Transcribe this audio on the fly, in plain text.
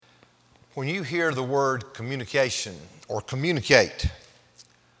When you hear the word communication or communicate,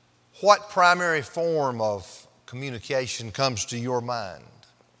 what primary form of communication comes to your mind?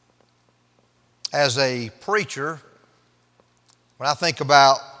 As a preacher, when I think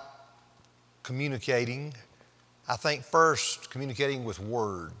about communicating, I think first communicating with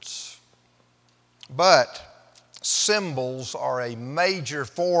words. But symbols are a major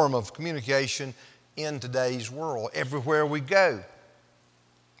form of communication in today's world. Everywhere we go,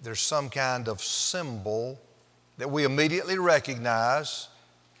 there's some kind of symbol that we immediately recognize.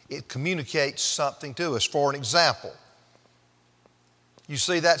 It communicates something to us. For an example, you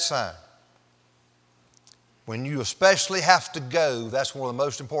see that sign. When you especially have to go, that's one of the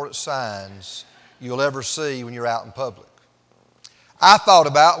most important signs you'll ever see when you're out in public. I thought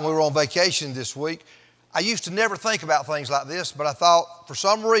about, when we were on vacation this week, I used to never think about things like this, but I thought, for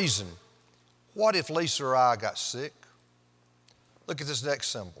some reason, what if Lisa or I got sick? Look at this next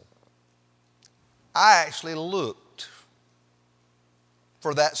symbol. I actually looked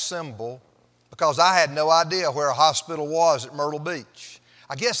for that symbol because I had no idea where a hospital was at Myrtle Beach.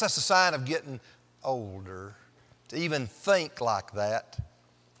 I guess that's a sign of getting older to even think like that.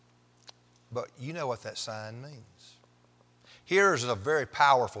 But you know what that sign means. Here's a very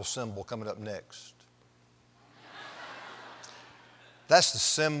powerful symbol coming up next. That's the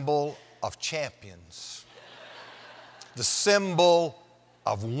symbol of champions. The symbol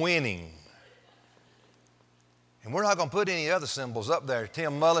of winning. And we're not going to put any other symbols up there.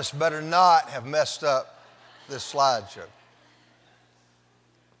 Tim Mullis better not have messed up this slideshow.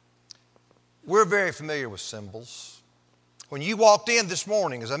 We're very familiar with symbols. When you walked in this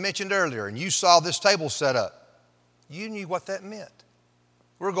morning, as I mentioned earlier, and you saw this table set up, you knew what that meant.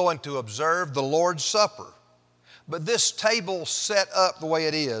 We're going to observe the Lord's Supper. But this table set up the way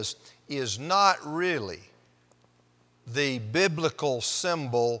it is not really the biblical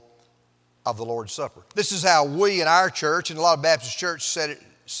symbol of the Lord's Supper. This is how we in our church, and a lot of Baptist churches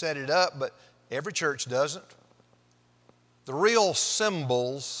set it up, but every church doesn't. The real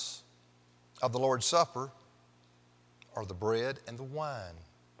symbols of the Lord's Supper are the bread and the wine,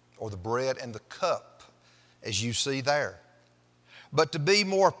 or the bread and the cup, as you see there. But to be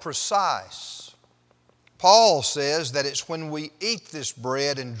more precise, Paul says that it's when we eat this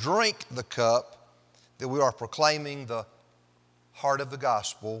bread and drink the cup that we are proclaiming the heart of the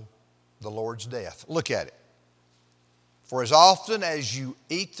gospel, the Lord's death. Look at it. For as often as you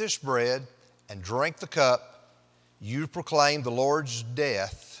eat this bread and drink the cup, you proclaim the Lord's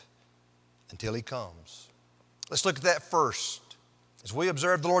death until He comes. Let's look at that first. As we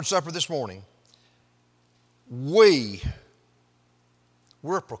observe the Lord's Supper this morning, we're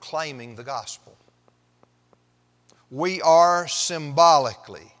proclaiming the gospel. We are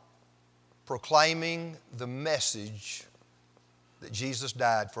symbolically proclaiming the message that Jesus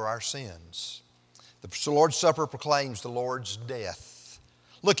died for our sins. The Lord's Supper proclaims the Lord's death.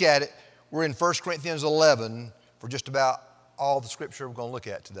 Look at it. We're in 1 Corinthians 11 for just about all the scripture we're going to look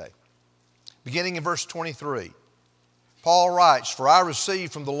at today. Beginning in verse 23, Paul writes, "For I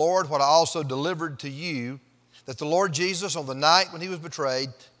received from the Lord what I also delivered to you, that the Lord Jesus, on the night when He was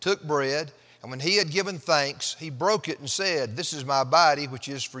betrayed, took bread, and when He had given thanks, He broke it and said, 'This is my body, which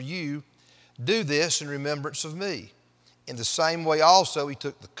is for you. Do this in remembrance of me.' In the same way also He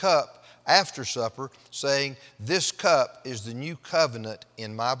took the cup after supper, saying, 'This cup is the new covenant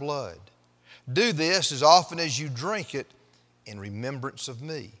in my blood. Do this as often as you drink it in remembrance of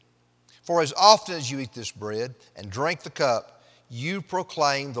me. For as often as you eat this bread and drink the cup, you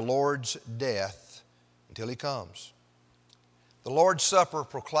proclaim the Lord's death until He comes.'" The Lord's Supper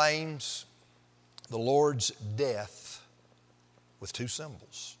proclaims the Lord's death with two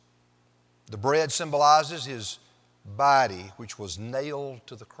symbols. The bread symbolizes His body, which was nailed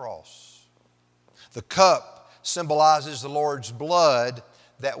to the cross. The cup symbolizes the Lord's blood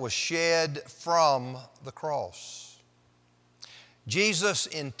that was shed from the cross. Jesus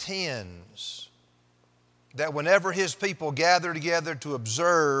intends that whenever His people gather together to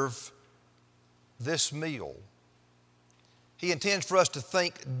observe this meal, He intends for us to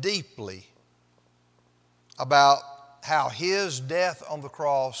think deeply about how His death on the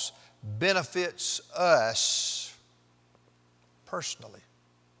cross benefits us personally,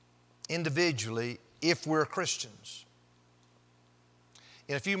 individually, if we're Christians.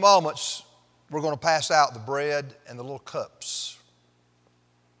 In a few moments, we're going to pass out the bread and the little cups.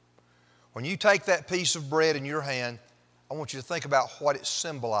 When you take that piece of bread in your hand, I want you to think about what it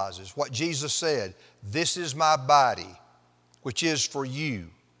symbolizes, what Jesus said, "This is my body, which is for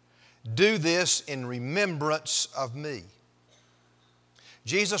you. Do this in remembrance of me."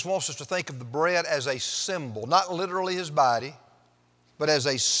 Jesus wants us to think of the bread as a symbol, not literally His body, but as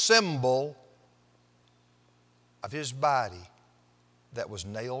a symbol of His body that was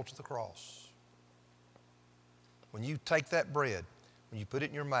nailed to the cross. When you take that bread, when you put it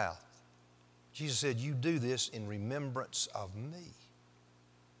in your mouth, Jesus said, you do this in remembrance of me.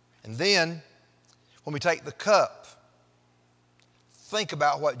 And then, when we take the cup, think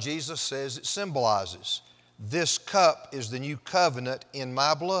about what Jesus says it symbolizes. This cup is the new covenant in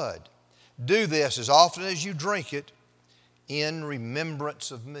my blood. Do this as often as you drink it in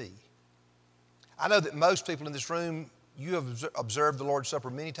remembrance of me. I know that most people in this room, you have observed the Lord's Supper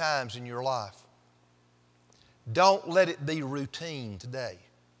many times in your life. Don't let it be routine today.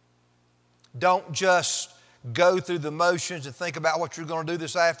 Don't just go through the motions and think about what you're going to do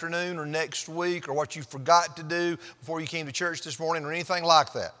this afternoon or next week or what you forgot to do before you came to church this morning or anything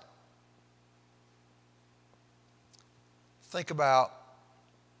like that. Think about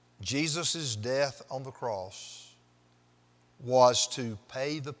Jesus' death on the cross was to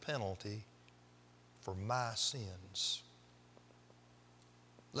pay the penalty for my sins.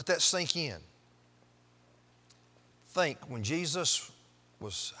 Let that sink in. Think, when Jesus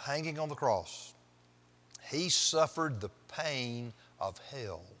was hanging on the cross, He suffered the pain of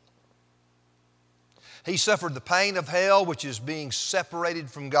hell. He suffered the pain of hell, which is being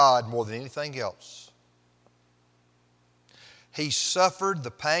separated from God more than anything else. He suffered the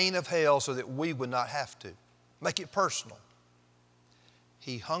pain of hell so that we would not have to. Make it personal.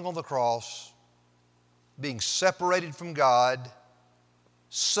 He hung on the cross, being separated from God,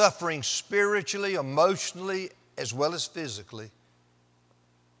 suffering spiritually, emotionally, as well as physically.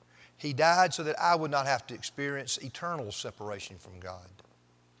 He died so that I would not have to experience eternal separation from God.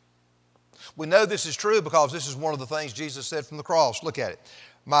 We know this is true because this is one of the things Jesus said from the cross. Look at it.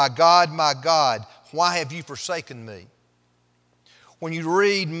 My God, why have you forsaken me? When you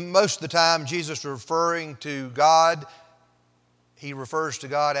read, most of the time Jesus referring to God, He refers to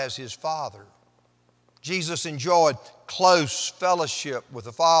God as His Father. Jesus enjoyed close fellowship with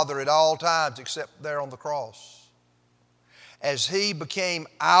the Father at all times except there on the cross. As He became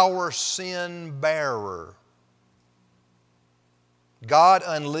our sin bearer, God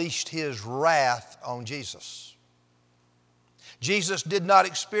unleashed His wrath on Jesus. Jesus did not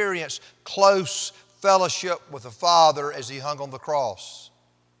experience close fellowship with the Father as He hung on the cross.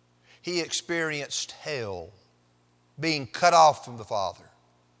 He experienced hell, being cut off from the Father,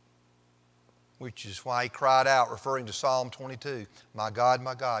 which is why He cried out, referring to Psalm 22, my God,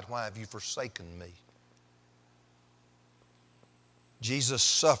 why have you forsaken me? Jesus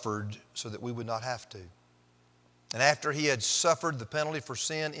suffered so that we would not have to. And after He had suffered the penalty for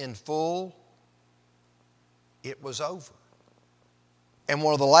sin in full, it was over. And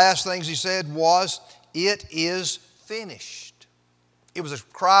one of the last things He said was, it is finished. It was a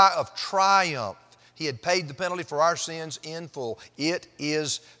cry of triumph. He had paid the penalty for our sins in full. It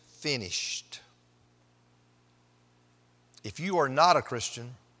is finished. If you are not a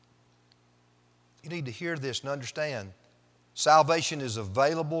Christian, you need to hear this and understand salvation is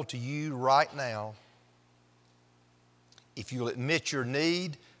available to you right now. If you'll admit your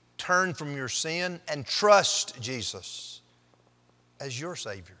need, turn from your sin, and trust Jesus as your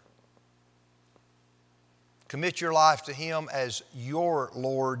Savior. Commit your life to Him as your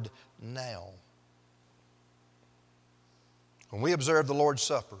Lord now. When we observe the Lord's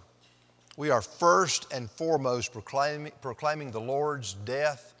Supper, we are first and foremost proclaiming the Lord's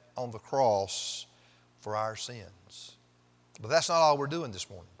death on the cross for our sins. But that's not all we're doing this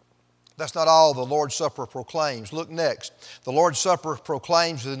morning. That's not all the Lord's Supper proclaims. Look next. The Lord's Supper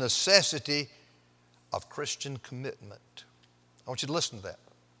proclaims the necessity of Christian commitment. I want you to listen to that.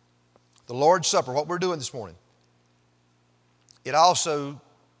 The Lord's Supper, what we're doing this morning, it also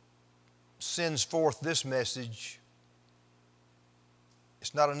sends forth this message.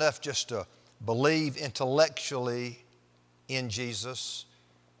 It's not enough just to believe intellectually in Jesus.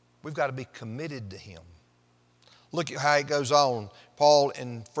 We've got to be committed to Him. Look at how it goes on. Paul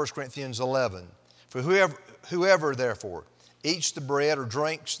in 1 Corinthians 11. For whoever therefore eats the bread or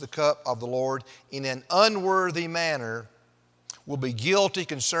drinks the cup of the Lord in an unworthy manner will be guilty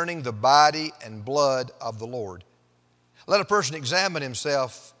concerning the body and blood of the Lord. Let a person examine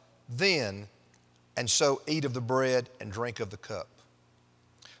himself then, and so eat of the bread and drink of the cup.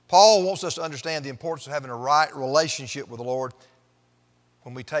 Paul wants us to understand the importance of having a right relationship with the Lord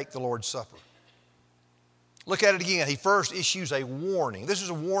when we take the Lord's Supper. Look at it again. He first issues a warning. This is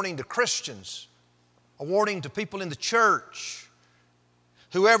a warning to Christians, a warning to people in the church.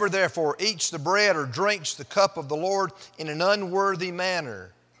 Whoever therefore eats the bread or drinks the cup of the Lord in an unworthy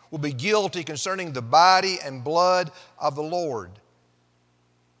manner will be guilty concerning the body and blood of the Lord.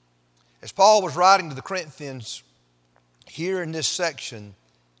 As Paul was writing to the Corinthians, here in this section,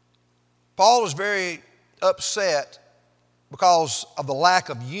 Paul is very upset because of the lack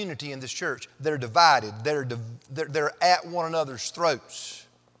of unity in this church. They're divided. They're at one another's throats.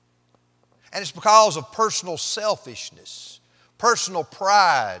 And it's because of personal selfishness, personal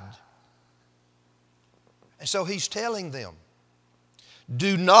pride. And so he's telling them,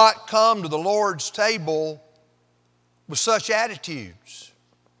 do not come to the Lord's table with such attitudes.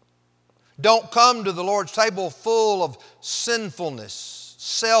 Don't come to the Lord's table full of sinfulness,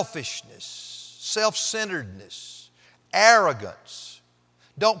 selfishness, self-centeredness, arrogance.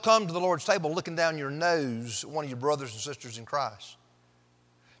 Don't come to the Lord's table looking down your nose at one of your brothers and sisters in Christ.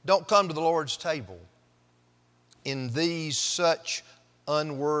 Don't come to the Lord's table in these such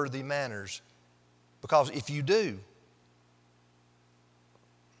unworthy manners, because if you do,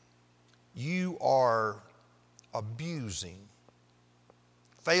 you are abusing,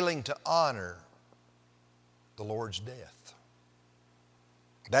 failing to honor the Lord's death.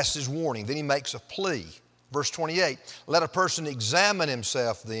 That's his warning. Then he makes a plea. Verse 28, let a person examine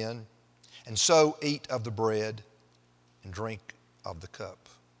himself then, and so eat of the bread and drink of the cup.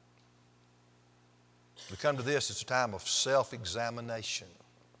 We come to this, it's a time of self-examination.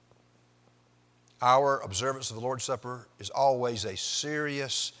 Our observance of the Lord's Supper is always a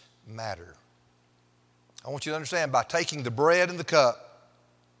serious matter. I want you to understand, by taking the bread and the cup,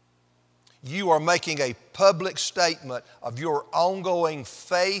 you are making a public statement of your ongoing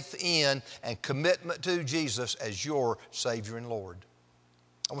faith in and commitment to Jesus as your Savior and Lord.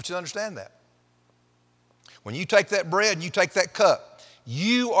 I want you to understand that. When you take that bread and you take that cup,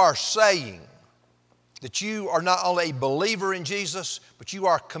 you are saying that you are not only a believer in Jesus, but you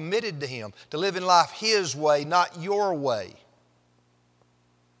are committed to Him, to live in life His way, not your way.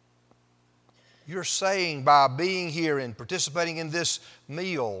 You're saying by being here and participating in this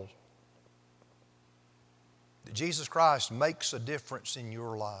meal that Jesus Christ makes a difference in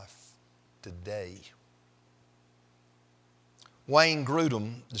your life today. Wayne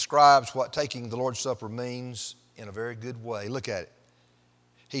Grudem describes what taking the Lord's Supper means in a very good way. Look at it.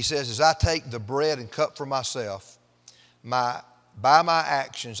 He says, as I take the bread and cup for myself, by my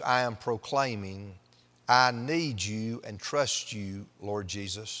actions I am proclaiming, I need you and trust you, Lord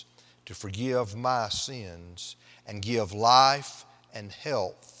Jesus, to forgive my sins and give life and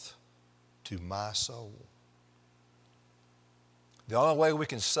health to my soul. The only way we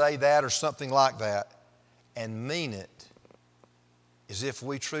can say that or something like that and mean it is if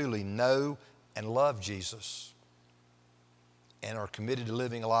we truly know and love Jesus and are committed to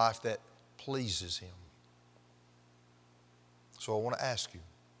living a life that pleases Him. So I want to ask you,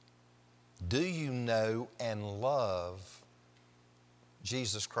 do you know and love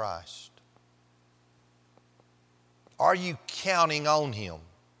Jesus Christ? Are you counting on Him?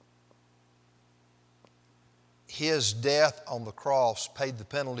 His death on the cross paid the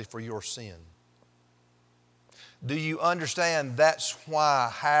penalty for your sin. Do you understand that's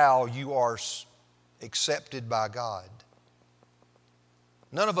how you are accepted by God?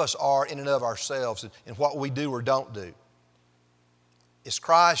 None of us are in and of ourselves in what we do or don't do. It's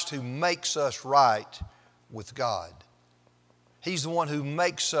Christ who makes us right with God. He's the one who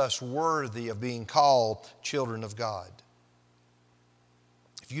makes us worthy of being called children of God.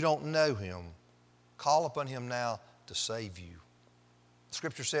 If you don't know Him, call upon Him now to save you.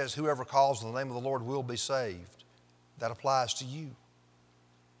 Scripture says, whoever calls on the name of the Lord will be saved. That applies to you.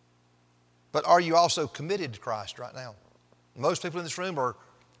 But are you also committed to Christ right now? Most people in this room are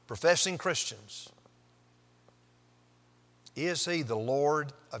professing Christians. Is He the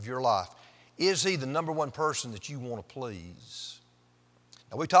Lord of your life? Is He the number one person that you want to please?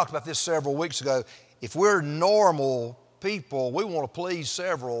 Now, we talked about this several weeks ago. If we're normal people, we want to please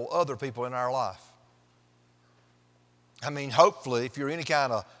several other people in our life. I mean, hopefully, if you're any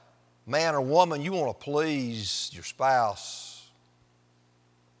kind of man or woman, you want to please your spouse.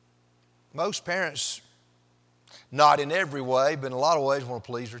 Most parents, not in every way, but in a lot of ways, want to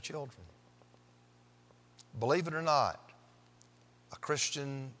please their children. Believe it or not, a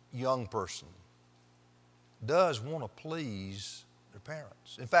Christian young person does want to please their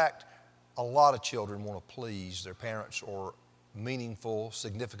parents. In fact, a lot of children want to please their parents or meaningful,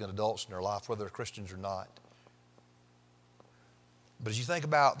 significant adults in their life, whether they're Christians or not. But as you think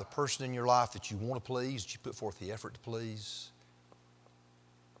about the person in your life that you want to please, that you put forth the effort to please,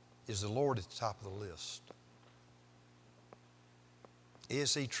 is the Lord at the top of the list?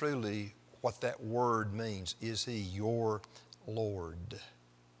 Is He truly what that word means? Is He your Lord?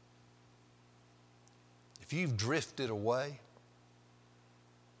 If you've drifted away,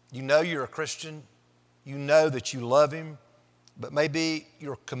 you know you're a Christian, you know that you love Him, but maybe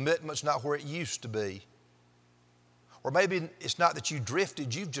your commitment's not where it used to be. Or maybe it's not that you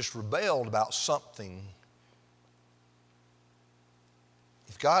drifted, you've just rebelled about something.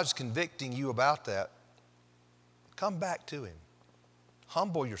 If God's convicting you about that, come back to Him.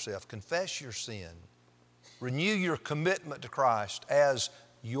 Humble yourself, confess your sin. Renew your commitment to Christ as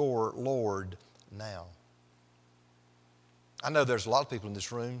your Lord now. I know there's a lot of people in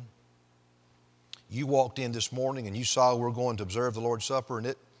this room. You walked in this morning and you saw we're going to observe the Lord's Supper, and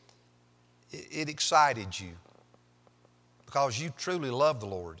it excited you because you truly love the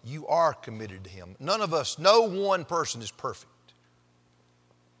Lord. You are committed to Him. None of us, no one person is perfect.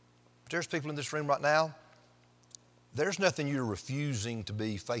 But there's people in this room right now, there's nothing you're refusing to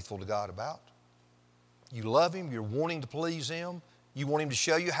be faithful to God about. You love Him. You're wanting to please Him. You want Him to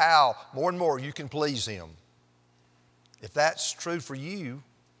show you how more and more you can please Him. If that's true for you,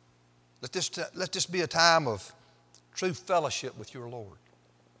 let this be a time of true fellowship with your Lord.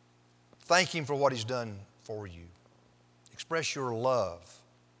 Thank Him for what He's done for you. Express your love,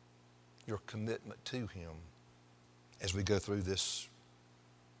 your commitment to Him as we go through this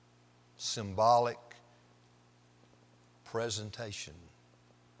symbolic presentation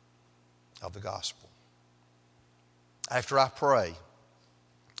of the gospel. After I pray,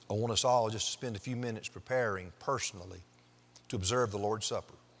 I want us all just to spend a few minutes preparing personally to observe the Lord's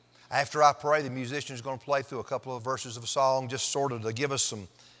Supper. After I pray, the musician is going to play through a couple of verses of a song just sort of to give us some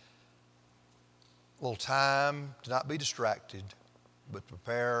little time to not be distracted, but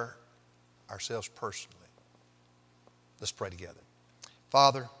prepare ourselves personally. Let's pray together.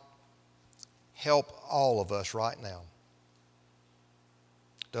 Father, help all of us right now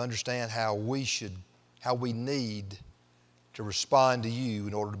to understand how we need to respond to you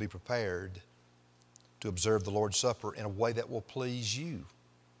in order to be prepared to observe the Lord's Supper in a way that will please you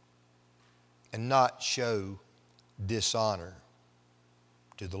and not show dishonor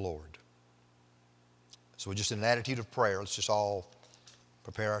to the Lord. So we're just in an attitude of prayer. Let's just all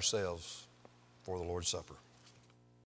prepare ourselves for the Lord's Supper.